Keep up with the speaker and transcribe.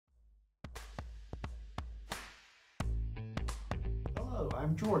Hello,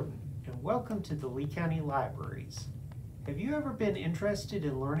 I'm Jordan, and welcome to the Lee County Libraries. Have you ever been interested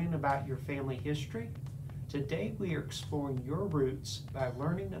in learning about your family history? Today we are exploring your roots by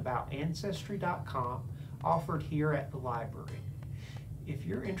learning about Ancestry.com, offered here at the library. If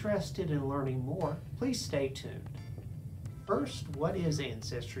you're interested in learning more, please stay tuned. First, what is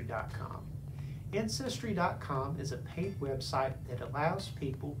Ancestry.com? Ancestry.com is a paid website that allows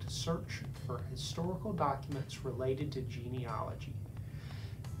people to search for historical documents related to genealogy.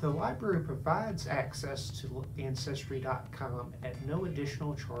 The library provides access to Ancestry.com at no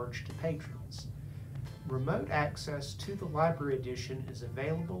additional charge to patrons. Remote access to the library edition is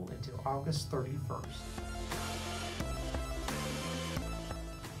available until August 31st.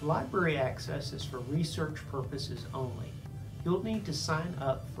 Library access is for research purposes only. You'll need to sign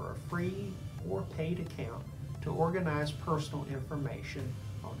up for a free or paid account to organize personal information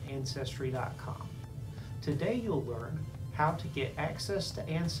on Ancestry.com. Today you'll learn how to get access to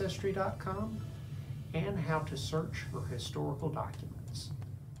Ancestry.com and how to search for historical documents.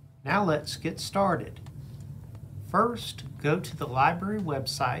 Now let's get started. First, go to the library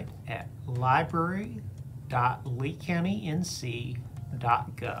website at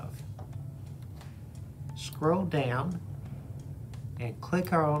library.leecountync.gov. Scroll down and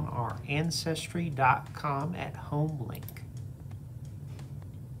click on our Ancestry.com at Home link.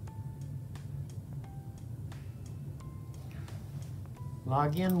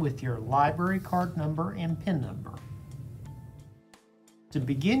 Log in with your library card number and PIN number. To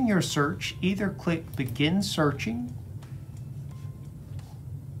begin your search, either click Begin Searching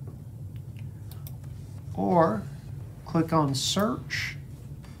or click on Search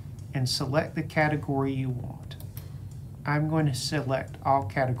and select the category you want. I'm going to select all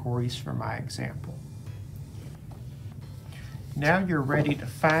categories for my example. Now you're ready to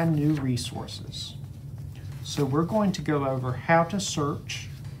find new resources. So we're going to go over how to search,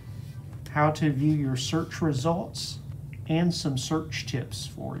 how to view your search results, and some search tips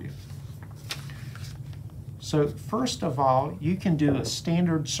for you. So first of all, you can do a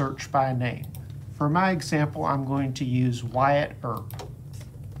standard search by name. For my example, I'm going to use Wyatt Earp.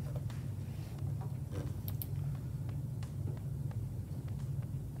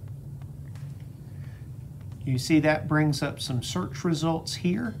 You see that brings up some search results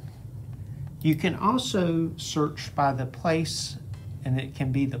here. You can also search by the place, and it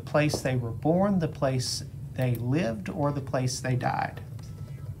can be the place they were born, the place they lived, or the place they died.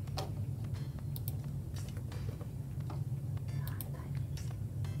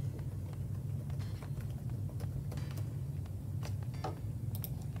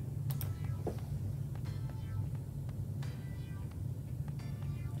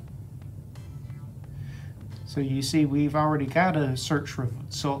 So you see we've already got a search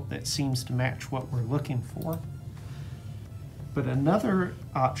result that seems to match what we're looking for. But another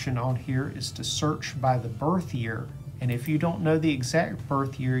option on here is to search by the birth year. And if you don't know the exact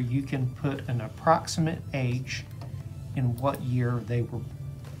birth year, you can put an approximate age in what year they were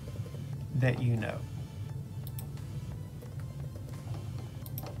that you know.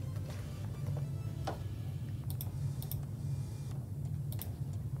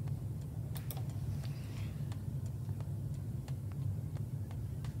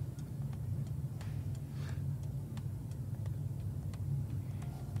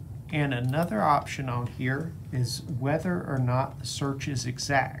 And another option on here is whether or not the search is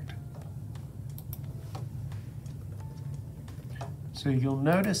exact. So you'll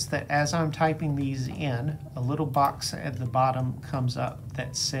notice that as I'm typing these in, a little box at the bottom comes up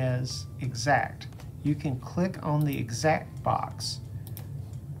that says exact. You can click on the exact box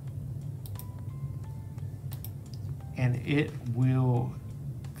and it will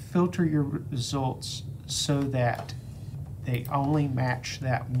filter your results so that they only match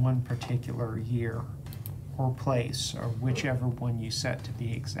that one particular year or place, or whichever one you set to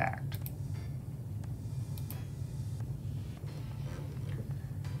be exact.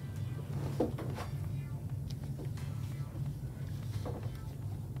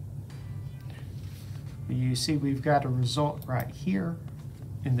 You see we've got a result right here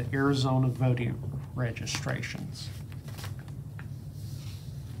in the Arizona voting registrations.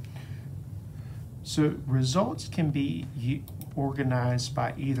 So results can be organized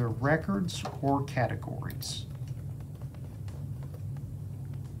by either records or categories.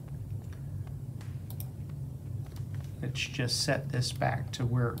 Let's just set this back to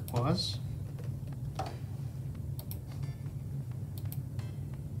where it was.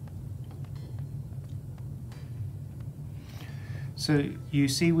 So you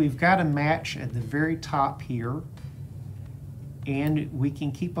see we've got a match at the very top here, And we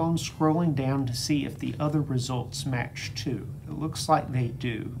can keep on scrolling down to see if the other results match too. It looks like they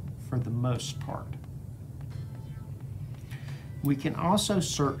do for the most part. We can also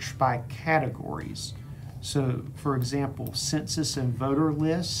search by categories. So, for example, census and voter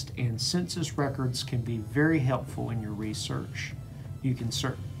list and census records can be very helpful in your research. You can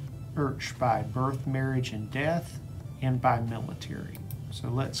search by birth, marriage, and death, and by military. So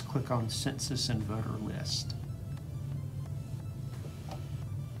let's click on census and voter list.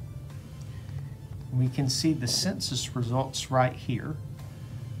 We can see the census results right here.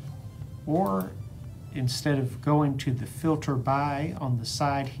 Or instead of going to the filter by on the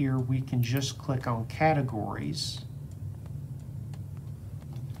side here, we can just click on categories.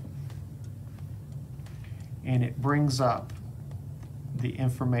 And it brings up the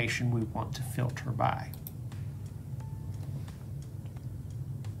information we want to filter by.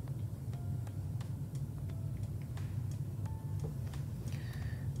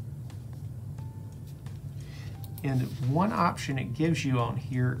 And one option it gives you on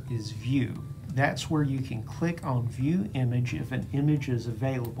here is view. That's where you can click on view image if an image is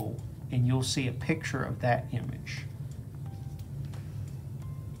available, and you'll see a picture of that image.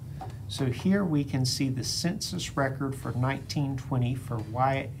 So here we can see the census record for 1920 for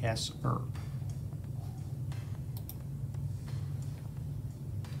Wyatt S. Earp.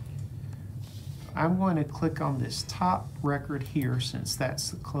 I'm going to click on this top record here since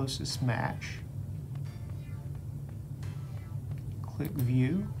that's the closest match. Click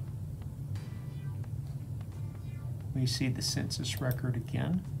view. We see the census record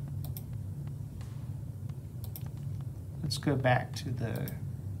again. Let's go back to the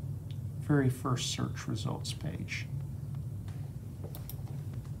very first search results page.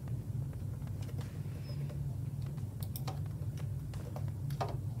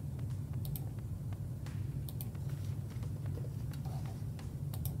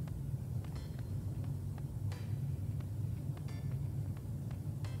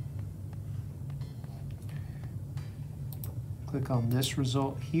 Click on this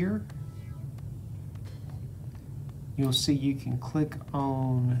result here. You'll see you can click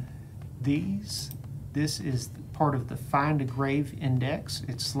on these. This is part of the Find a Grave Index.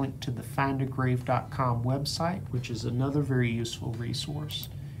 It's linked to the findagrave.com website, which is another very useful resource.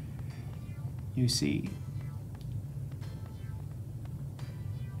 You see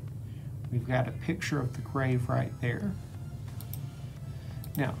we've got a picture of the grave right there.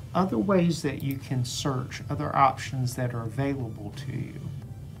 Now, other ways that you can search, other options that are available to you,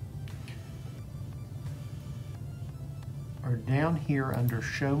 are down here under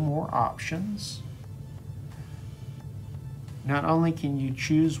Show More Options. Not only can you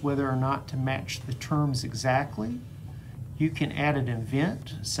choose whether or not to match the terms exactly, you can add an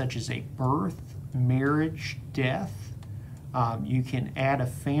event such as a birth, marriage, death. You can add a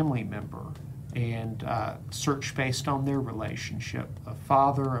family member and search based on their relationship, a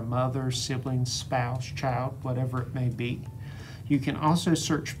father, a mother, sibling, spouse, child, whatever it may be. You can also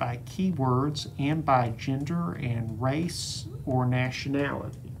search by keywords and by gender and race or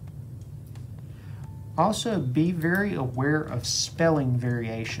nationality. Also, be very aware of spelling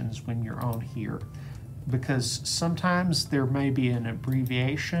variations when you're on here, because sometimes there may be an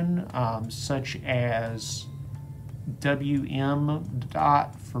abbreviation such as WM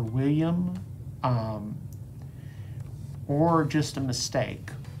dot for William, or just a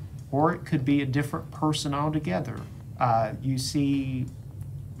mistake, or it could be a different person altogether. You see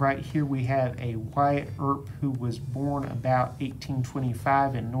right here we have a Wyatt Earp who was born about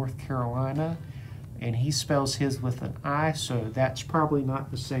 1825 in North Carolina, and he spells his with an I, so that's probably not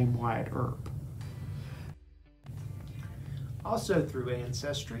the same Wyatt Earp. Also through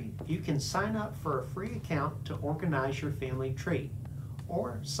Ancestry, you can sign up for a free account to organize your family tree,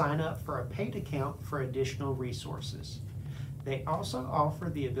 or sign up for a paid account for additional resources. They also offer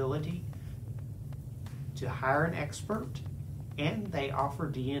the ability to hire an expert, and they offer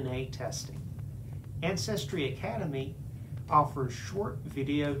DNA testing. Ancestry Academy offers short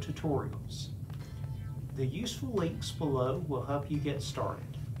video tutorials. The useful links below will help you get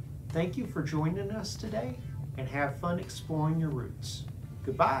started. Thank you for joining us today, and have fun exploring your roots.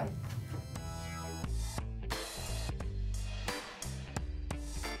 Goodbye.